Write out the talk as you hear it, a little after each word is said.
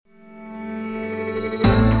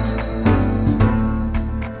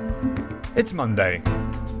It's Monday,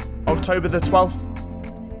 October the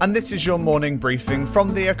 12th, and this is your morning briefing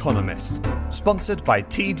from The Economist, sponsored by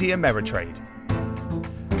TD Ameritrade.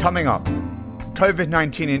 Coming up,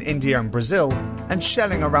 COVID-19 in India and Brazil, and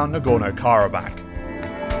shelling around Nagorno-Karabakh.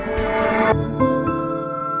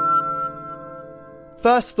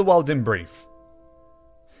 First, the world in brief.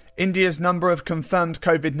 India's number of confirmed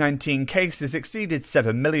COVID-19 cases exceeded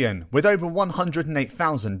 7 million, with over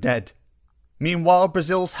 108,000 dead. Meanwhile,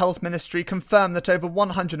 Brazil's health ministry confirmed that over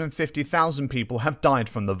 150,000 people have died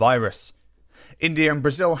from the virus. India and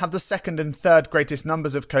Brazil have the second and third greatest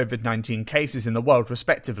numbers of COVID-19 cases in the world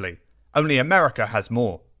respectively. Only America has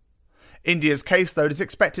more. India's caseload is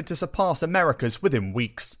expected to surpass America's within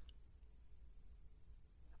weeks.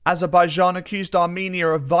 Azerbaijan accused Armenia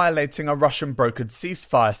of violating a Russian-brokered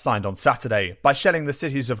ceasefire signed on Saturday by shelling the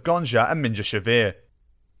cities of Gonja and Minjashavir.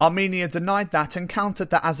 Armenia denied that and countered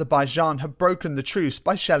that Azerbaijan had broken the truce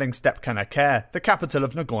by shelling Stepanakert, the capital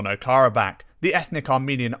of Nagorno-Karabakh, the ethnic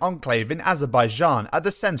Armenian enclave in Azerbaijan at the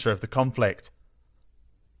centre of the conflict.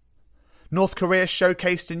 North Korea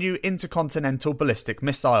showcased a new intercontinental ballistic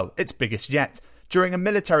missile, its biggest yet, during a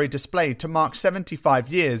military display to mark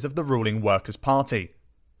 75 years of the ruling Workers' Party.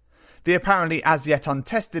 The apparently as yet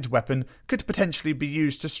untested weapon could potentially be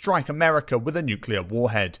used to strike America with a nuclear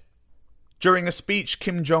warhead. During a speech,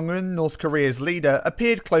 Kim Jong-un, North Korea's leader,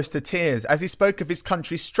 appeared close to tears as he spoke of his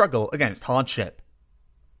country's struggle against hardship.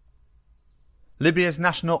 Libya's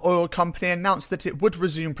national oil company announced that it would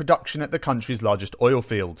resume production at the country's largest oil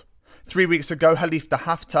field. 3 weeks ago, Khalifa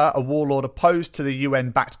Haftar, a warlord opposed to the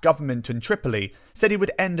UN-backed government in Tripoli, said he would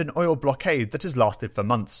end an oil blockade that has lasted for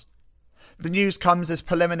months. The news comes as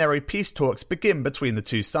preliminary peace talks begin between the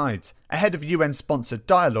two sides, ahead of UN-sponsored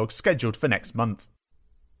dialogue scheduled for next month.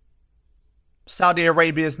 Saudi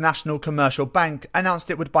Arabia's National Commercial Bank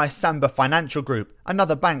announced it would buy Samba Financial Group,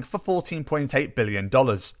 another bank, for $14.8 billion.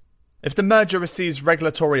 If the merger receives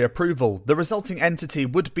regulatory approval, the resulting entity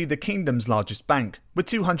would be the kingdom's largest bank, with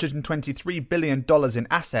 $223 billion in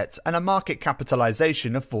assets and a market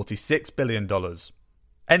capitalization of $46 billion.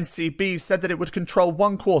 NCB said that it would control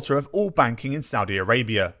 1/4 of all banking in Saudi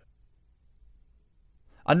Arabia.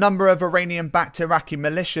 A number of Iranian-backed Iraqi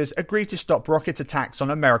militias agreed to stop rocket attacks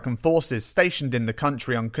on American forces stationed in the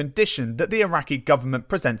country on condition that the Iraqi government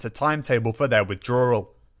presents a timetable for their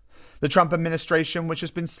withdrawal. The Trump administration, which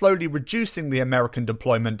has been slowly reducing the American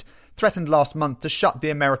deployment, threatened last month to shut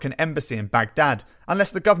the American embassy in Baghdad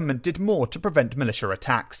unless the government did more to prevent militia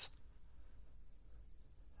attacks.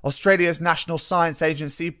 Australia's National Science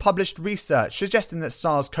Agency published research suggesting that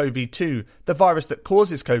SARS-CoV-2, the virus that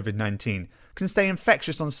causes COVID-19, can stay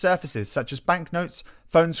infectious on surfaces such as banknotes,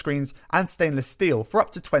 phone screens and stainless steel for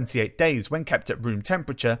up to 28 days when kept at room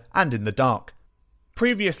temperature and in the dark.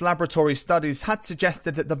 Previous laboratory studies had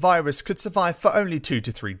suggested that the virus could survive for only 2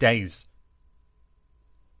 to 3 days.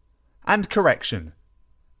 And correction.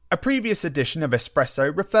 A previous edition of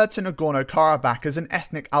Espresso referred to Nagorno-Karabakh as an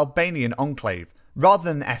ethnic Albanian enclave, rather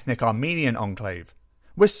than an ethnic Armenian enclave.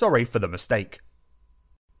 We're sorry for the mistake.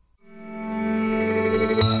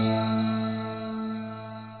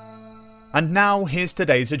 And now here's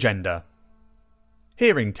today's agenda.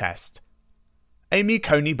 Hearing test. Amy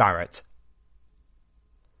Coney Barrett.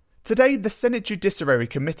 Today, the Senate Judiciary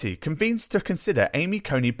Committee convenes to consider Amy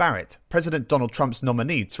Coney Barrett, President Donald Trump's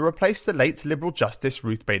nominee to replace the late Liberal Justice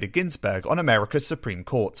Ruth Bader Ginsburg on America's Supreme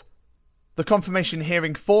Court. The confirmation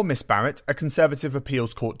hearing for Miss Barrett, a Conservative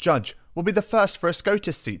Appeals Court judge, will be the first for a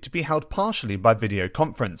SCOTUS seat to be held partially by video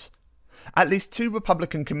conference. At least 2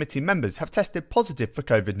 Republican committee members have tested positive for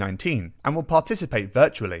COVID-19 and will participate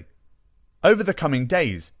virtually. Over the coming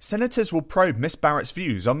days, senators will probe Miss Barrett's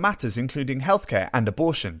views on matters including healthcare and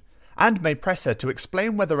abortion, and may press her to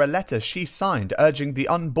explain whether a letter she signed urging the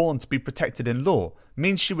unborn to be protected in law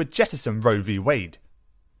means she would jettison Roe v. Wade.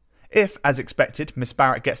 If, as expected, Miss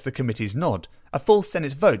Barrett gets the committee's nod, a full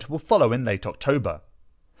Senate vote will follow in late October.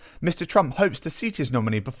 Mr. Trump hopes to seat his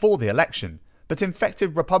nominee before the election, but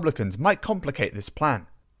infected Republicans might complicate this plan.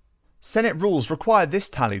 Senate rules require this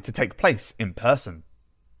tally to take place in person.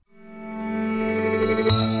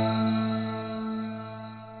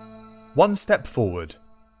 One step forward.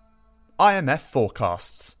 IMF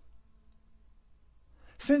forecasts.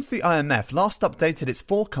 Since the IMF last updated its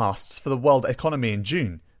forecasts for the world economy in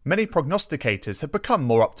June, many prognosticators have become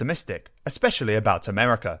more optimistic, especially about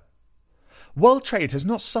America. World trade has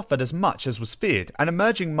not suffered as much as was feared, and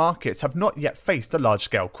emerging markets have not yet faced a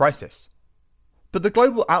large-scale crisis. But the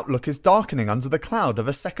global outlook is darkening under the cloud of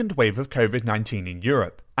a second wave of COVID-19 in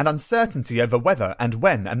Europe, and uncertainty over whether and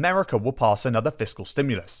when America will pass another fiscal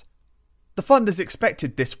stimulus. The fund is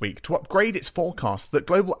expected this week to upgrade its forecast that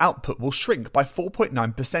global output will shrink by 4.9%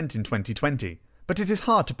 in 2020, but it is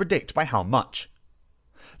hard to predict by how much.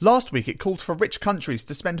 Last week it called for rich countries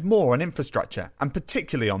to spend more on infrastructure and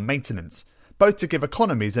particularly on maintenance, both to give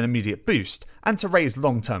economies an immediate boost and to raise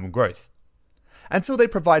long-term growth. Until they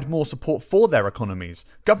provide more support for their economies,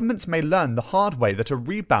 governments may learn the hard way that a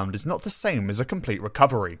rebound is not the same as a complete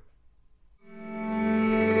recovery.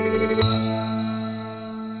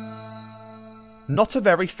 Not a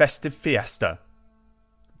very festive fiesta.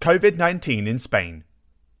 COVID-19 in Spain.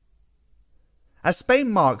 As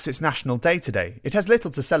Spain marks its National Day today, it has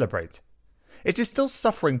little to celebrate. It is still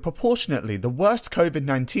suffering proportionately the worst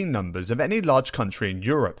COVID-19 numbers of any large country in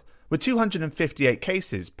Europe, with 258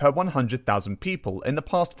 cases per 100,000 people in the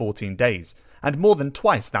past 14 days, and more than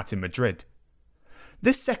twice that in Madrid.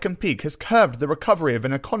 This second peak has curbed the recovery of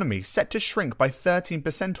an economy set to shrink by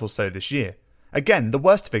 13% or so this year, again the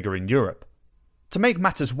worst figure in Europe. To make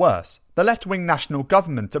matters worse, the left-wing national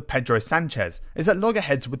government of Pedro Sánchez is at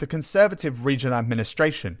loggerheads with the conservative regional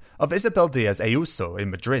administration of Isabel Díaz Ayuso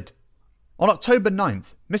in Madrid. On October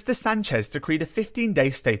 9th, Mr. Sánchez decreed a 15-day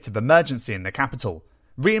state of emergency in the capital,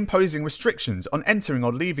 reimposing restrictions on entering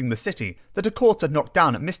or leaving the city that a court had knocked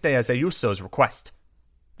down at Ms. Díaz Ayuso's request.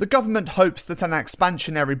 The government hopes that an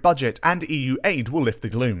expansionary budget and EU aid will lift the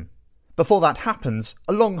gloom. Before that happens,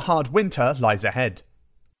 a long hard winter lies ahead.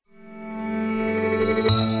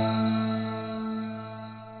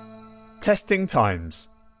 Testing times.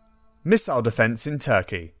 Missile defence in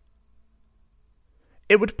Turkey.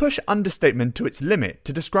 It would push understatement to its limit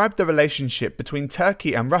to describe the relationship between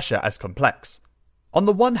Turkey and Russia as complex. On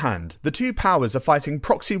the one hand, the two powers are fighting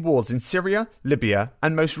proxy wars in Syria, Libya,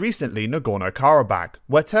 and most recently Nagorno-Karabakh,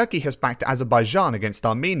 where Turkey has backed Azerbaijan against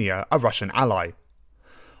Armenia, a Russian ally.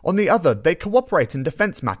 On the other, they cooperate in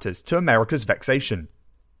defence matters to America's vexation.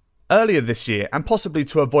 Earlier this year, and possibly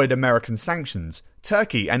to avoid American sanctions,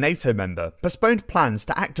 Turkey, a NATO member, postponed plans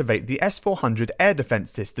to activate the S-400 air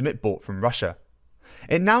defence system it bought from Russia.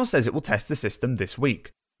 It now says it will test the system this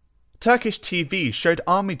week. Turkish TV showed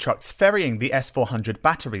army trucks ferrying the S-400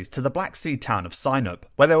 batteries to the Black Sea town of Sinop,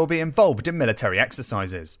 where they will be involved in military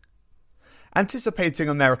exercises. Anticipating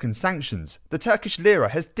American sanctions, the Turkish lira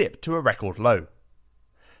has dipped to a record low.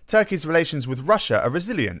 Turkey's relations with Russia are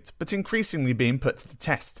resilient, but increasingly being put to the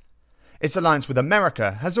test. Its alliance with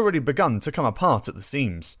America has already begun to come apart at the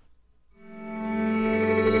seams.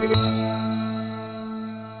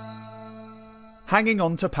 Hanging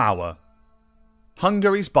on to power.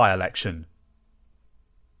 Hungary's by-election.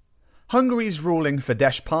 Hungary's ruling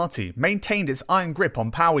Fidesz party maintained its iron grip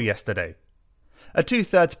on power yesterday. A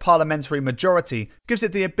two-thirds parliamentary majority gives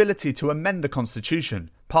it the ability to amend the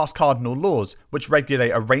constitution, pass cardinal laws which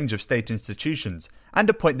regulate a range of state institutions, and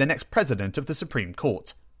appoint the next president of the Supreme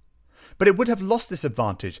Court. But it would have lost this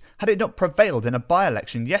advantage had it not prevailed in a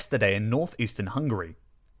by-election yesterday in northeastern Hungary.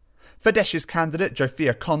 Fidesz's candidate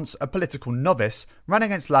Zsófia Konc, a political novice, ran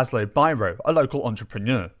against Laszlo Biro, a local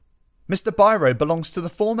entrepreneur. Mr. Biro belongs to the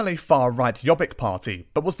formerly far-right Jobbik party,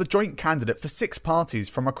 but was the joint candidate for 6 parties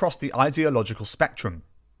from across the ideological spectrum.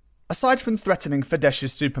 Aside from threatening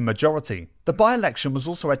Fidesz's supermajority, the by-election was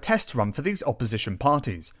also a test run for these opposition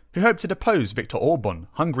parties, who hope to depose Viktor Orban,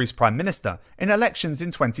 Hungary's Prime Minister, in elections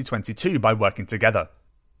in 2022 by working together.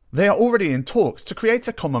 They are already in talks to create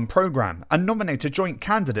a common programme and nominate a joint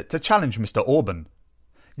candidate to challenge Mr. Orban.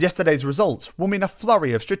 Yesterday's results will mean a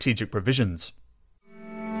flurry of strategic provisions.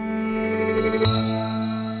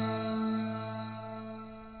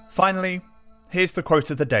 Finally, here's the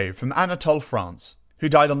quote of the day from Anatole France, who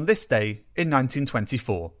died on this day in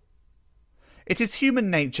 1924. It is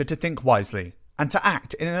human nature to think wisely and to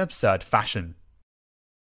act in an absurd fashion.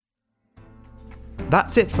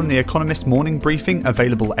 That's it from the Economist morning briefing,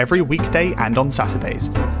 available every weekday and on Saturdays.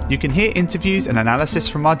 You can hear interviews and analysis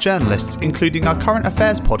from our journalists, including our current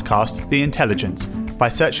affairs podcast, The Intelligence, by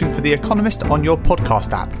searching for The Economist on your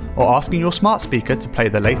podcast app or asking your smart speaker to play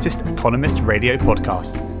the latest Economist radio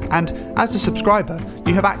podcast. And as a subscriber,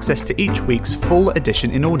 you have access to each week's full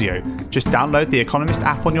edition in audio. Just download the Economist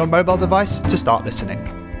app on your mobile device to start listening.